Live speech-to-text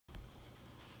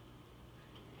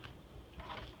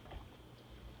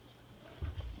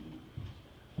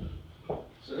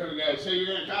So here we go. So you're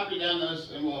going to copy down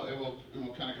those, and we'll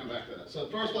kind of come back to that. So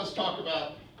first, let's talk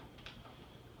about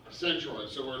centroid.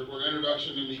 So we're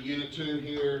introduction into Unit 2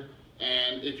 here,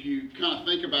 and if you kind of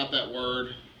think about that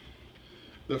word,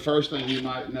 the first thing you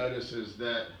might notice is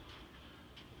that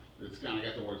it's kind of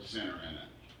got the word center in it,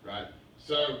 right?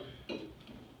 So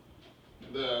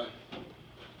the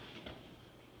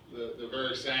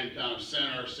very same kind of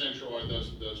center, centroid,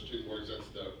 those two words, that's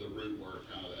the root word,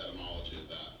 kind of the etymology of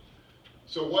that.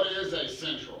 So what is a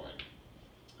centroid?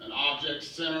 An object's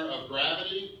center of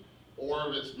gravity or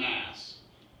of its mass.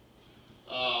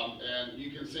 And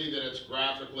you can see that it's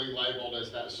graphically labeled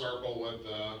as that circle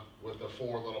with the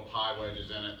four little pi wedges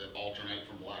in it that alternate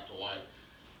from black to white.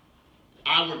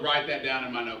 I would write that down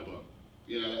in my notebook,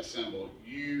 you know, that symbol.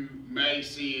 You may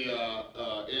see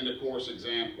a end of course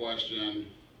exam question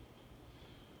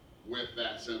with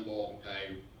that symbol.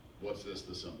 Hey, what's this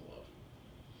the symbol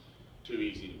of? Too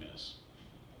easy to miss.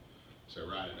 So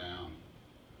write it down,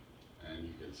 and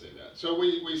you can see that. So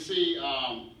we see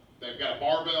they've got a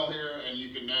barbell here, and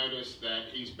you can notice that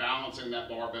he's balancing that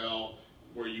barbell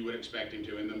where you would expect him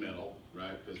to in the middle,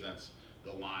 right? Because that's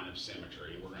the line of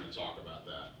symmetry. We're going to talk about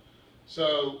that.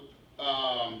 So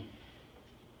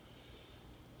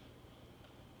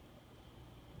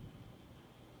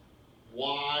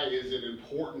why is it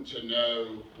important to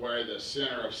know where the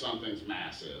center of something's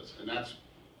mass is? And that's,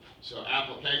 so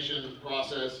application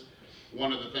process.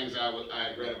 One of the things I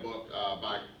had read a book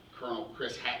by Colonel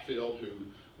Chris Hatfield, who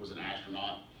was an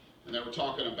astronaut, and they were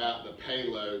talking about the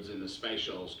payloads in the space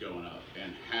shuttles going up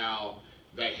and how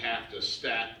they have to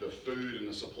stack the food and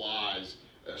the supplies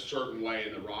a certain way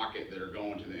in the rocket that are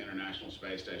going to the International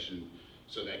Space Station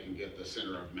so they can get the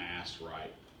center of mass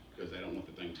right, because they don't want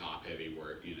the thing top heavy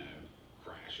where it, you know,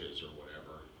 crashes or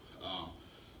whatever.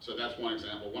 So that's one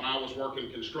example. When I was working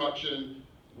construction,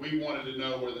 we wanted to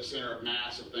know where the center of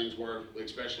mass of things were,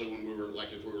 especially when we were,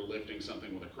 like if we were lifting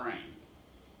something with a crane,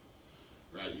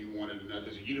 right? You wanted to know,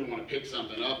 because you didn't want to pick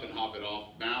something up and hop it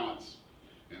off balance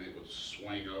and it would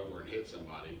swing over and hit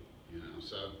somebody, you know.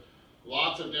 So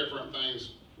lots of different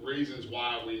things, reasons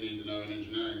why we need to know in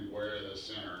engineering where the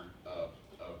center of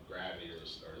gravity or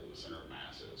the center of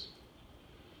mass is.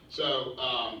 So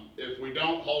if we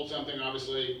don't hold something,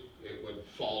 obviously it would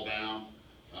fall down.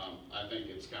 I think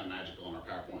it's kind of magical on our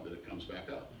PowerPoint that it comes back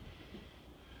up.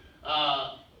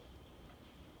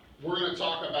 We're going to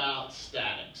talk about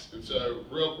statics. And so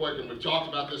real quick, and we've talked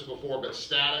about this before, but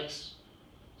statics,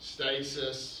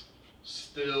 stasis,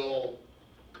 still,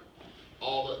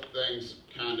 all the things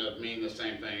kind of mean the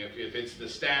same thing. If it's the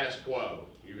status quo,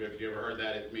 if you ever heard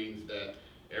that, it means that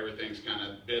everything's kind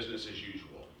of business as usual.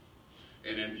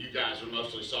 And then you guys are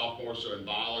mostly sophomores, so in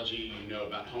biology, you know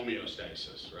about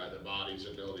homeostasis, right? The body's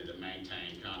ability to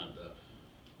maintain kind of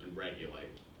and regulate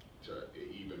to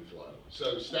even flow.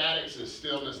 So statics is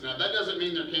stillness. Now that doesn't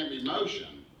mean there can't be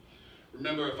motion.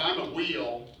 Remember, if I'm a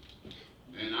wheel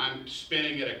and I'm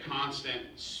spinning at a constant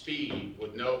speed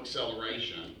with no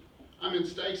acceleration, I'm in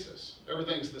stasis.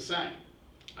 Everything's the same.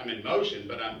 I'm in motion,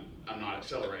 but I'm not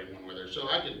accelerating one way or the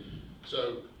other.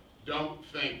 So don't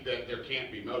think that there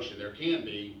can't be motion. There can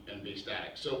be, and be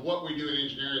static. So what we do in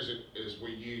engineering is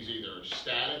we use either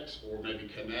statics or maybe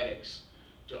kinetics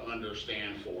to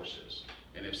understand forces.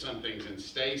 And if something's in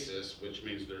stasis, which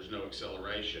means there's no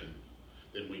acceleration,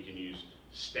 then we can use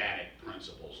static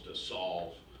principles to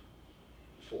solve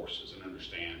forces and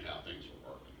understand how things are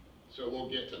working. So we'll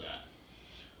get to that.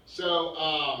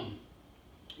 So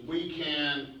we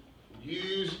can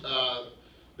use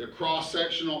the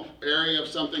cross-sectional area of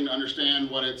something to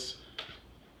understand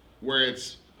where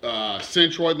its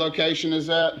centroid location is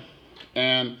at.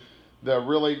 And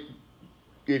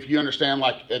if you understand,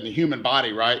 like in the human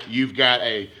body, right, you've got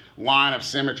a line of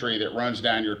symmetry that runs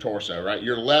down your torso, right?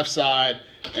 Your left side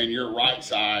and your right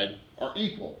side are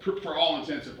equal for all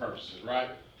intents and purposes, right?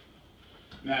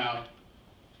 Now,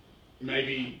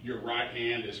 maybe your right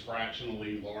hand is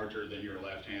fractionally larger than your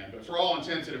left hand, but for all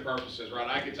intents and purposes, right,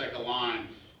 I could take a line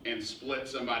and split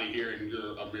somebody here and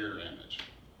you're a mirror image.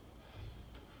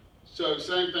 So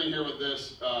same thing here with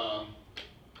this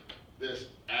this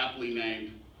aptly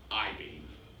named I-beam,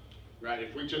 right?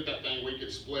 If we took that thing, we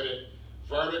could split it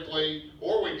vertically,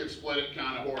 or we could split it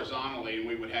kind of horizontally, and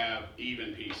we would have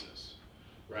even pieces,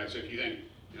 right? So if you think,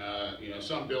 you know,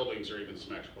 some buildings are even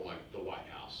symmetrical, like the White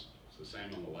House. It's the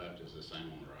same on the left as the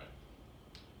same on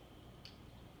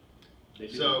the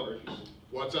right. So,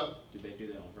 what's up? Did they do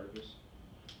that on purpose?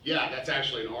 Yeah, that's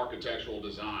actually an architectural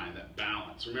design, that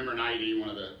balance. Remember in IED, one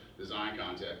of the design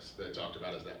contexts they talked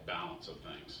about is that balance of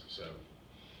things. So,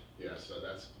 yeah, so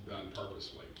that's done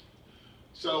purposely.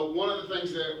 So one of the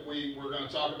things that we're going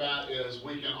to talk about is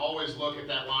we can always look at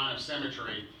that line of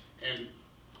symmetry and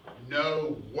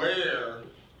know where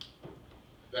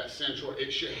that centroid,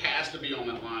 has to be on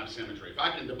that line of symmetry. If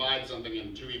I can divide something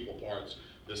into 2 equal parts,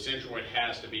 the centroid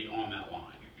has to be on that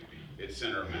line. Its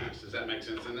center of mass. Does that make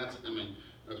sense? And that's,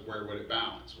 that's where would it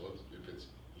balance? Well, if it's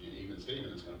even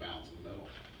Steven, it's going to balance in the middle.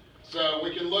 So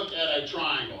we can look at a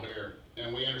triangle here,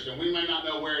 and we understand. We may not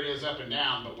know where it is up and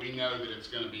down, but we know that it's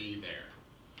going to be there.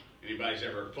 Anybody's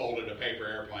ever folded a paper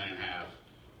airplane in half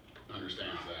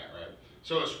understands that, right?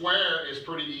 So a square is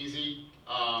pretty easy.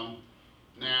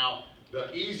 Now,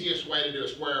 the easiest way to do a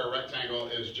square or rectangle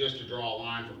is just to draw a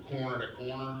line from corner to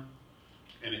corner.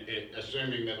 And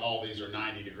assuming that all these are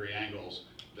 90-degree angles,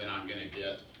 then I'm going to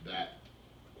get that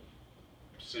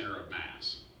center of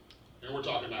mass. And we're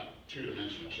talking about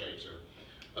 2-dimensional shapes here.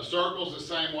 A circle is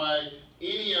the same way.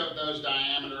 Any of those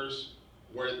diameters,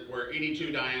 where any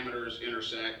 2 diameters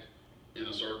intersect in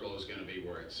a circle, is going to be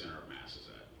where its center of mass is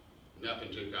at.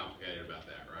 Nothing too complicated about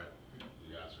that, right?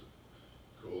 You guys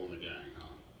are cool in the gang,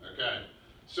 huh? Okay.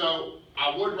 So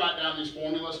I would write down these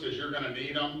formulas because you're going to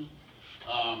need them.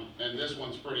 And this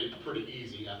one's pretty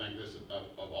easy, I think, this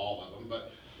of all of them.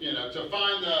 But you know, to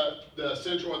find the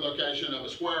centroid location of a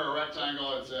square or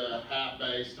rectangle, it's a half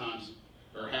base times,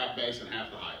 or half base and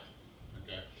half the height.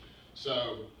 Okay,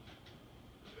 so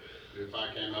if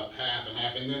I came up half and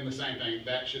half, and then the same thing,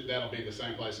 that'll be the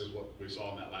same place as what we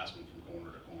saw in that last one from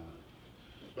corner to corner.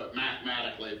 But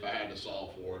mathematically, if I had to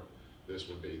solve for it, this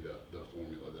would be the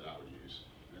formula that I would use.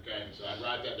 Okay, so I'd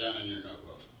write that down in your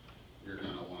notebook. You're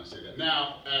going to want to see that.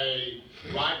 Now, a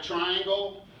right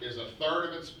triangle is 1/3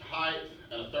 of its height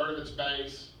and 1/3 of its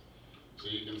base. So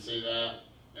you can see that,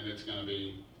 and it's going to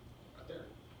be right there.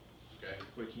 Okay.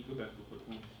 Wait, can you go back real quick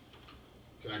one?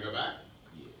 Can I go back?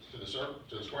 Yes. To the circle,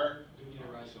 to the square? Do we need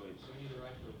to write, so we need to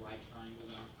write the right triangle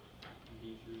now?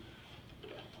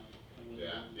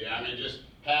 Yeah, I mean just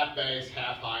half base,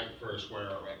 half height for a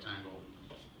square or rectangle.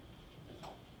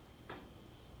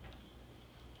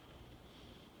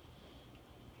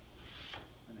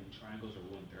 And then triangles are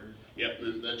 1/3.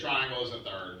 Yep, the triangle is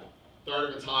 1/3. 1/3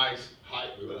 of its height,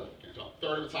 can't talk.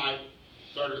 1/3 of its height,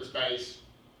 1/3 of its base.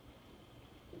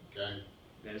 Okay.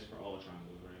 That is for all the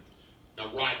triangles, right?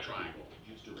 A right triangle.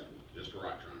 Just a right. Just a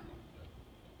right triangle.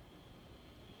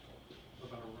 What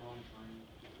about a wrong triangle?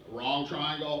 A wrong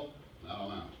triangle? I don't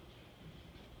know.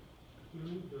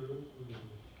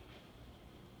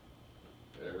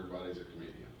 Everybody's a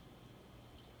comedian.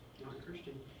 Not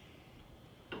Christian.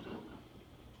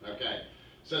 Okay,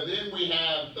 so then we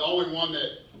have the only one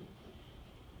that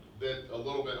a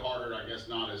little bit harder, I guess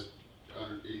not as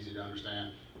easy to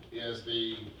understand, is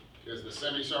the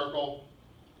semicircle,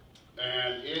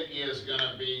 and it is going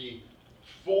to be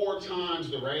 4 times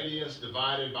the radius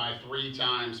divided by 3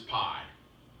 times pi.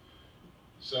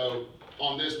 So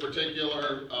on this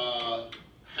particular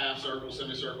half circle,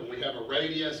 semicircle, we have a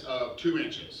radius of 2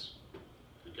 inches.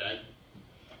 Okay.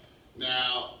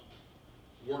 Now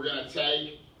we're going to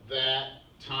take that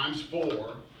times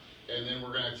 4, and then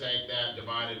we're going to take that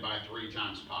divided by 3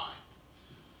 times pi.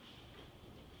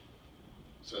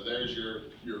 So there's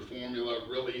your formula,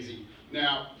 real easy.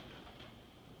 Now,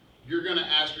 you're going to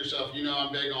ask yourself, you know,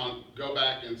 I'm big on, go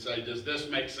back and say, does this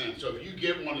make sense? So if you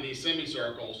get one of these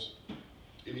semicircles,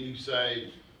 and you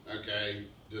say, okay,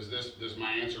 does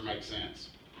my answer make sense?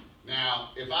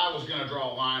 Now, if I was going to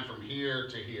draw a line from here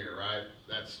to here, right,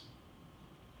 that's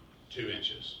 2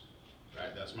 inches.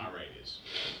 Right, that's my radius.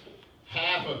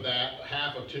 Half of that,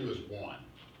 half of 2 is 1.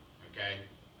 Okay,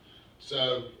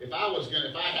 so if I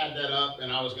had that up and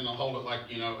I was going to hold it like,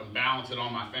 you know, and balance it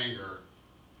on my finger,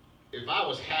 if I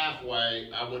was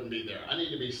halfway, I wouldn't be there. I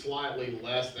need to be slightly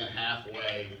less than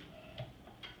halfway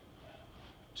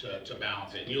to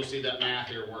balance it. And you'll see that math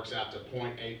here works out to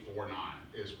 0.849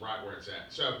 is right where it's at.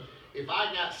 So if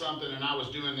I got something and I was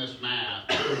doing this math,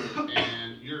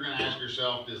 and you're going to ask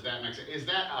yourself, does that make sense? Is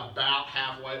that about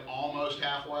halfway, almost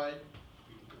halfway?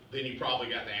 Then you probably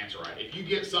got the answer right. If you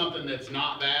get something that's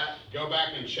not that, go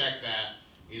back and check that.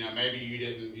 You know, maybe you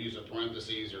didn't use a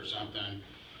parentheses or something,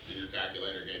 and your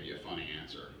calculator gave you a funny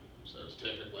answer. So it's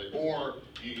typically, or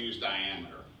you use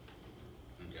diameter.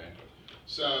 Okay,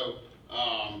 so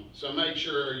make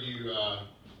sure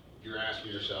you're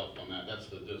asking yourself on that. That's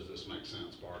the does this make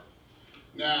sense part.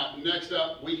 Now, next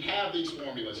up, we have these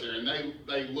formulas here, and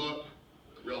they look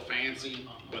real fancy,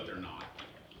 but they're not.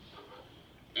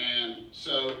 And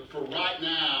so for right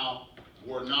now,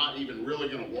 we're not even really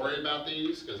going to worry about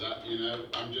these because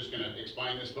I'm just going to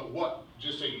explain this. But what,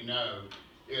 just so you know,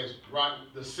 is right.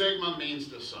 The sigma means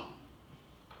the sum,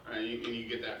 right? And you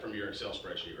get that from your Excel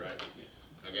spreadsheet, right?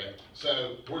 Okay,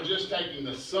 so we're just taking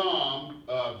the sum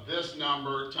of this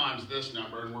number times this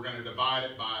number, and we're going to divide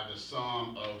it by the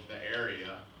sum of the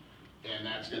area, and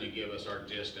that's going to give us our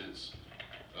distance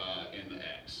in the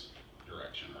x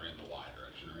direction, or in the y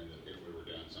direction, or if we were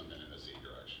doing something in the z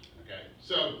direction. Okay,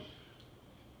 so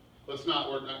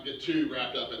we're not get too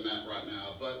wrapped up in that right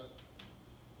now, but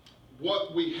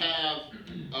what we have,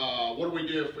 what do we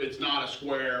do if it's not a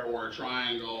square or a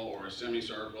triangle or a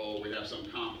semicircle? We have some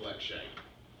complex shape.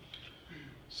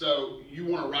 So you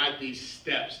want to write these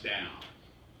steps down,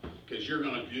 because you're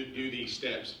going to do these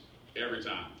steps every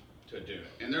time to do it.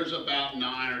 And there's about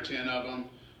 9 or 10 of them.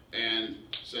 And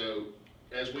so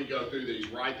as we go through these,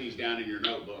 write these down in your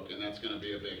notebook, and that's going to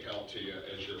be a big help to you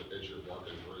as you're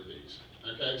working through these.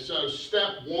 Okay, so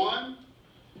step 1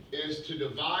 is to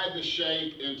divide the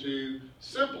shape into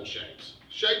simple shapes.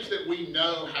 Shapes that we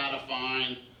know how to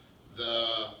find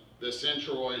the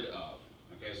centroid of.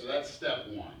 Okay, so that's step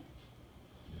 1.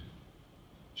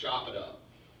 Chop it up.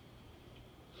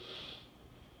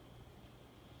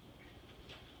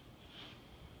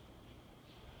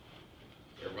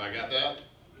 Everybody got that?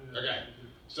 Okay,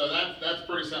 so that's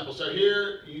pretty simple. So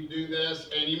here you do this,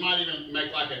 and you might even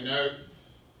make like a note,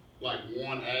 like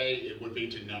 1A, it would be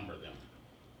to number them.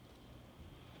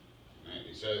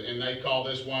 Right, so, and they call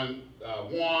this one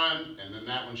 1, and then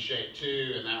that one's shape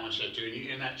 2, and that one's shape 2. And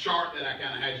in that chart that I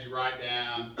kind of had you write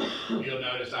down, you'll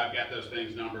notice I've got those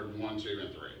things numbered 1, 2,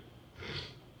 and 3.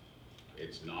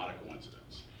 It's not a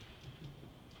coincidence.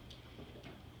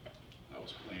 I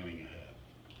was planning ahead.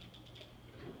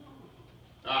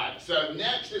 All right, so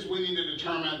next is we need to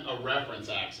determine a reference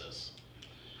axis.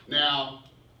 Now,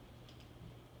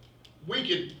 we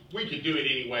could do it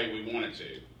any way we wanted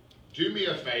to. Do me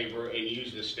a favor and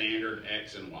use the standard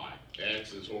X and Y.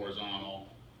 X is horizontal,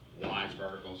 Y is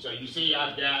vertical. So you see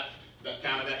I've got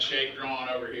that shape drawn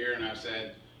over here, and I've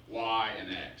said Y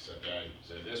and X, okay?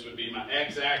 So this would be my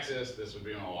X axis, this would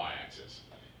be my Y axis.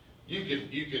 You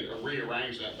could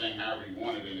rearrange that thing however you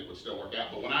wanted and it would still work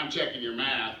out. But when I'm checking your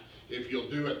math, if you'll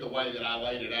do it the way that I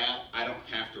laid it out, I don't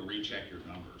have to recheck your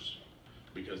numbers,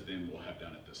 because then we'll have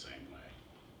done it the same way.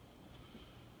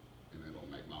 And it'll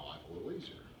make my life a little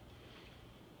easier.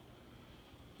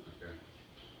 Okay.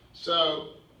 So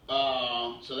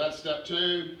that's step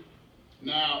 2.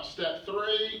 Now step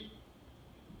 3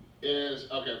 is,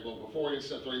 okay, well before we get to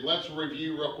step 3, let's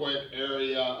review real quick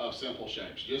area of simple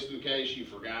shapes, just in case you've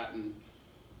forgotten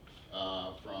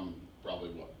from probably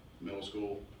what, middle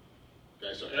school.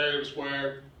 Okay, so area of a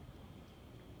square,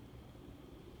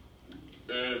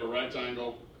 area of a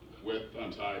rectangle, width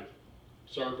times height,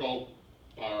 circle,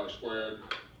 pi r squared,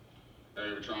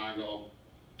 area of a triangle,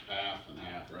 half and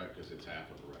half, right, because it's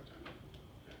half of a rectangle.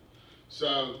 Okay.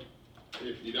 So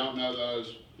if you don't know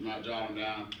those, you might jot them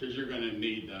down, because you're going to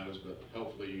need those, but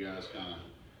hopefully you guys kind of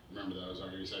remember those.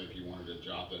 Like you said, if you wanted to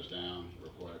jot those down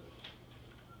real quick.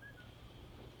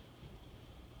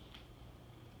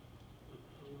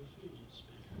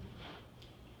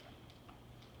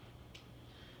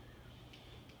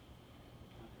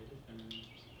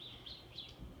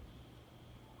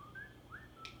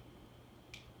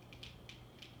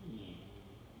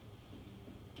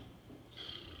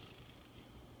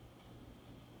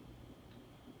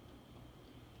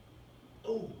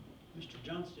 Oh, Mr.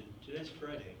 Johnston, today's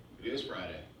Friday. It is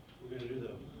Friday. We're gonna do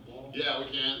the ball? Yeah, we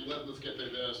can. Let's get through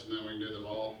this, and then we can do the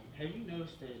ball. Have you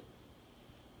noticed that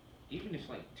even if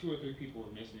like 2 or 3 people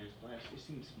are missing this class, it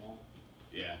seems small?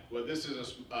 Yeah. Well, this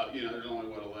is there's only,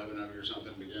 what, 11 of you or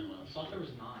something to begin I with. thought there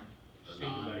was 9. Or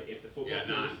Think 9. about it, if the football Yeah,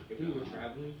 players, 9. if we were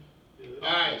traveling,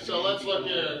 All right, so let's look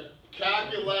here.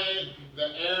 Calculate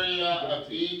the area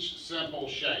of each simple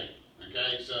shape.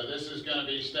 Okay, so this is going to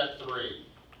be step 3.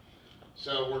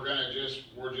 So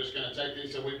we're just going to take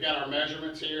these. So we've got our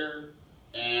measurements here,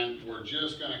 and we're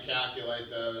just going to calculate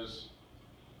those.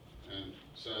 And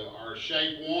so our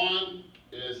shape 1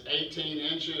 is 18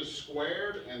 inches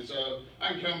squared, and so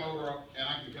I can come over and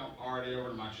I can come already over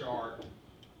to my chart.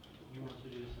 You want to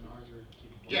do this in ours or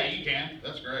keep it? Yeah, you can.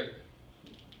 That's great.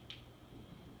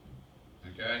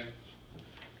 Okay.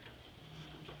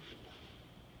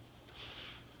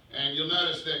 And you'll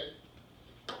notice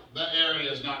that area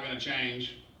is not going to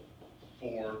change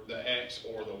for the X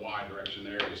or the Y direction.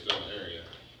 The area is still the area.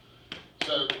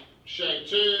 So shape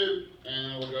 2,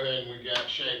 and then we'll go ahead and we've got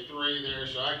shape 3 there.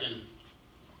 So I can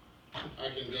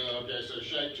go, okay, so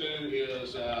shape 2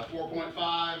 is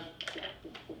 4.5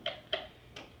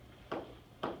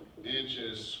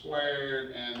 inches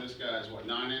squared, and this guy's what,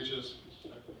 9 inches?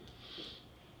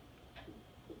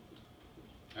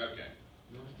 Okay.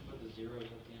 You want to put the zeros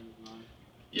at the end of 9?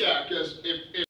 Yeah, because if